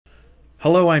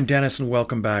Hello, I'm Dennis, and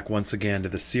welcome back once again to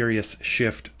the Serious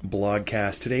Shift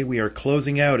blogcast. Today we are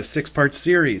closing out a 6-part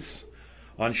series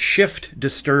on shift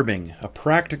disturbing, a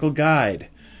practical guide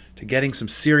to getting some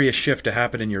serious shift to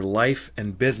happen in your life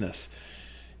and business.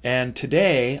 And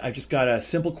today I've just got a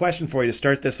simple question for you to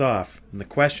start this off. And the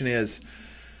question is,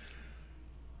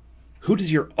 who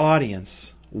does your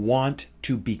audience want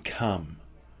to become?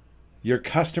 Your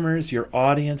customers, your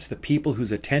audience, the people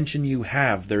whose attention you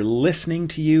have, they're listening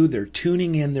to you, they're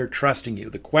tuning in, they're trusting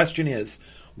you. The question is,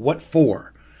 what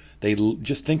for?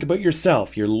 Just think about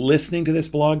yourself. You're listening to this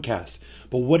blogcast,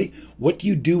 but what do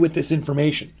you do with this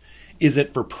information? Is it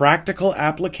for practical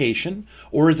application,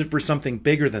 or is it for something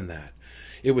bigger than that?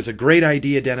 It was a great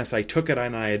idea, Dennis. I took it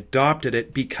and I adopted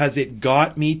it because it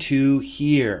got me to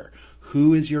here.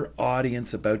 Who is your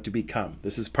audience about to become?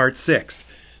 This is part 6.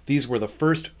 These were the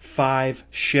first 5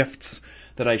 shifts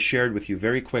that I shared with you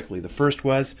very quickly. The first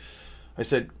was, I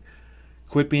said,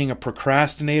 quit being a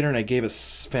procrastinator, and I gave a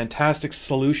fantastic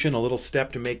solution, a little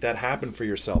step to make that happen for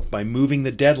yourself by moving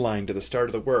the deadline to the start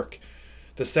of the work.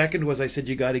 The second was, I said,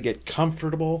 you got to get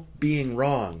comfortable being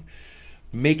wrong,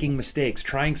 making mistakes,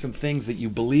 trying some things that you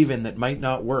believe in that might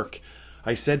not work.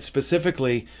 I said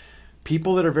specifically,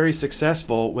 people that are very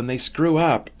successful, when they screw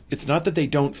up, it's not that they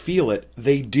don't feel it.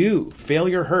 They do.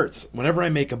 Failure hurts. Whenever I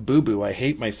make a boo-boo, I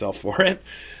hate myself for it.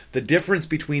 The difference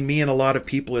between me and a lot of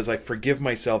people is I forgive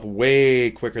myself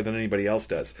way quicker than anybody else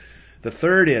does. The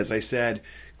third is, I said,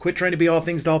 quit trying to be all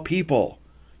things to all people.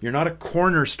 You're not a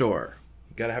corner store.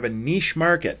 You got to have a niche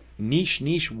market.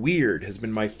 Niche, weird has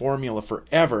been my formula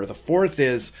forever. The fourth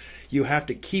is, you have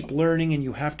to keep learning, and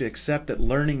you have to accept that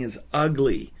learning is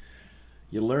ugly.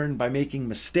 You learn by making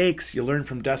mistakes. You learn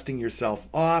from dusting yourself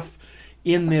off.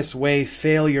 In this way,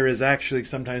 failure is actually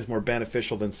sometimes more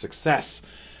beneficial than success.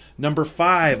 Number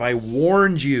 5, I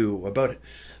warned you about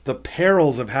the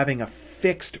perils of having a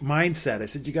fixed mindset. I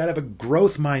said you got to have a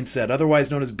growth mindset,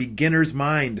 otherwise known as beginner's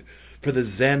mind for the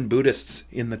Zen Buddhists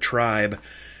in the tribe.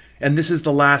 And this is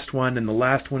the last one, and the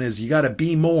last one is you got to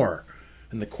be more.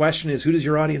 And the question is, who does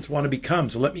your audience want to become?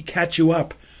 So let me catch you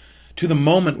up to the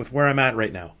moment with where I'm at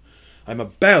right now. I'm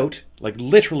about, like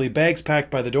literally bags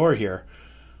packed by the door here,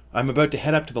 I'm about to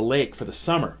head up to the lake for the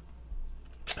summer.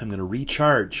 I'm going to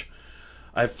recharge.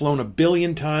 I've flown 1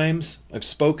 billion times. I've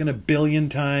spoken 1 billion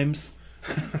times.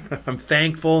 I'm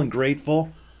thankful and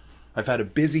grateful. I've had a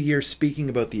busy year speaking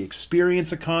about the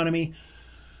experience economy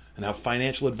and how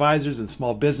financial advisors and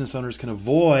small business owners can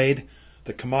avoid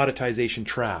the commoditization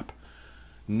trap.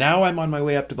 Now I'm on my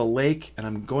way up to the lake, and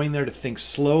I'm going there to think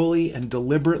slowly and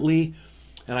deliberately.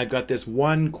 And I've got this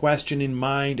one question in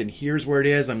mind, and here's where it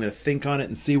is. I'm going to think on it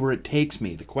and see where it takes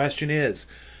me. The question is,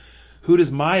 who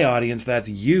does my audience, that's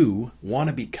you, want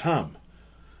to become?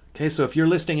 Okay, so if you're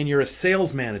listening and you're a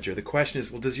sales manager, the question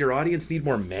is, well, does your audience need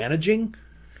more managing?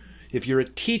 If you're a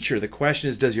teacher, the question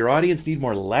is, does your audience need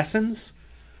more lessons?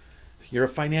 If you're a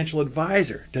financial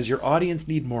advisor, does your audience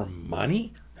need more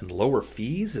money and lower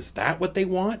fees? Is that what they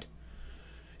want?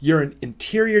 You're an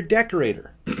interior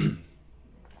decorator.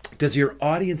 Does your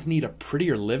audience need a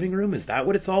prettier living room? Is that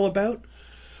what it's all about?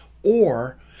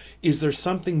 Or is there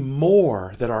something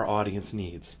more that our audience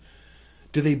needs?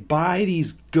 Do they buy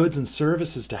these goods and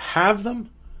services to have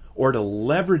them, or to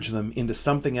leverage them into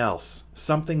something else,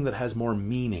 something that has more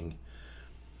meaning?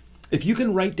 If you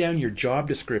can write down your job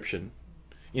description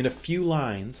in a few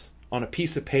lines on a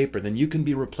piece of paper, then you can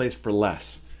be replaced for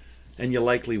less, and you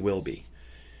likely will be.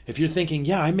 If you're thinking,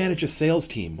 yeah, I manage a sales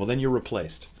team, well, then you're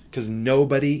replaced. Because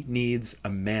nobody needs a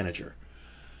manager.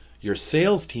 Your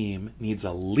sales team needs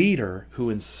a leader who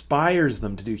inspires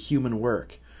them to do human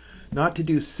work. Not to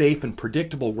do safe and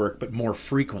predictable work, but more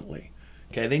frequently.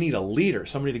 Okay, they need a leader,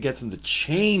 somebody that gets them to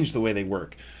change the way they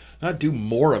work, not do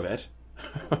more of it.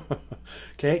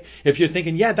 Okay, if you're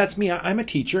thinking, yeah, that's me, I'm a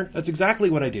teacher, that's exactly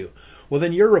what I do. Well,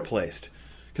 then you're replaced.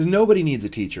 Because nobody needs a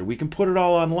teacher. We can put it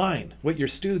all online. What your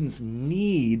students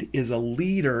need is a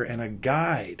leader and a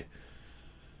guide.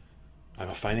 I'm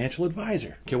a financial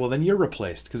advisor. Okay, well then you're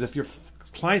replaced. Because if your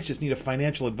clients just need a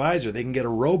financial advisor, they can get a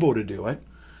robo to do it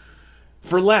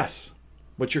for less.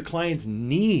 What your clients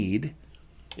need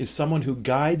is someone who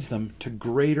guides them to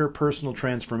greater personal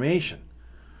transformation.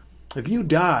 If you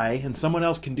die and someone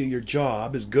else can do your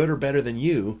job as good or better than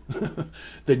you,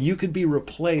 then you could be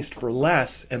replaced for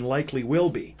less and likely will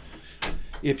be.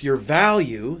 If your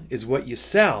value is what you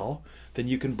sell, then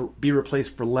you can be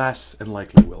replaced for less and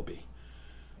likely will be.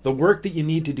 The work that you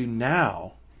need to do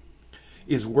now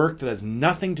is work that has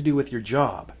nothing to do with your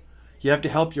job. You have to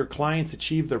help your clients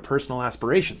achieve their personal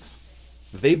aspirations.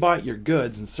 They bought your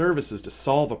goods and services to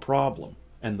solve a problem,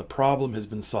 and the problem has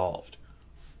been solved.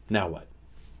 Now what?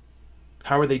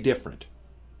 How are they different?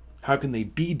 How can they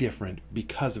be different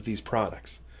because of these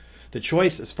products? The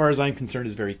choice, as far as I'm concerned,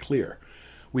 is very clear.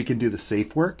 We can do the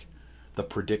safe work, the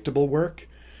predictable work,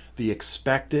 the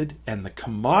expected and the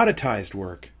commoditized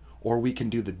work, or we can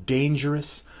do the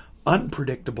dangerous,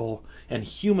 unpredictable, and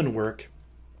human work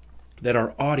that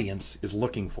our audience is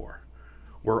looking for.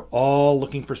 We're all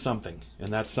looking for something,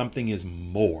 and that something is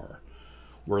more.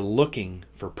 We're looking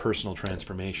for personal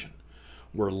transformation.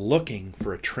 We're looking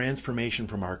for a transformation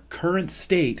from our current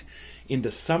state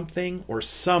into something or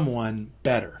someone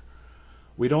better.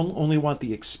 We don't only want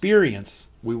the experience,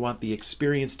 we want the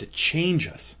experience to change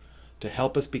us, to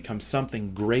help us become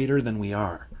something greater than we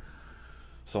are.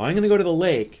 So I'm going to go to the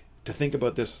lake to think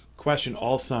about this question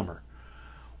all summer.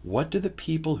 What do the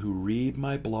people who read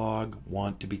my blog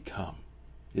want to become?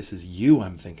 This is you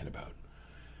I'm thinking about.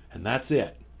 And that's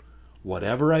it.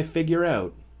 Whatever I figure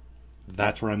out,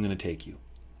 that's where I'm going to take you.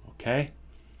 Okay?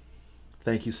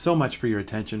 Thank you so much for your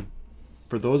attention.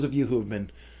 For those of you who have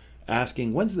been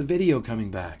asking, when's the video coming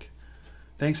back?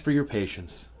 Thanks for your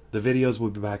patience. The videos will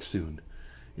be back soon.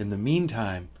 In the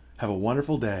meantime, have a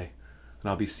wonderful day, and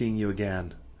I'll be seeing you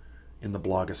again in the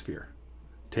blogosphere.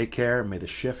 Take care, and may the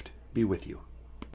shift be with you.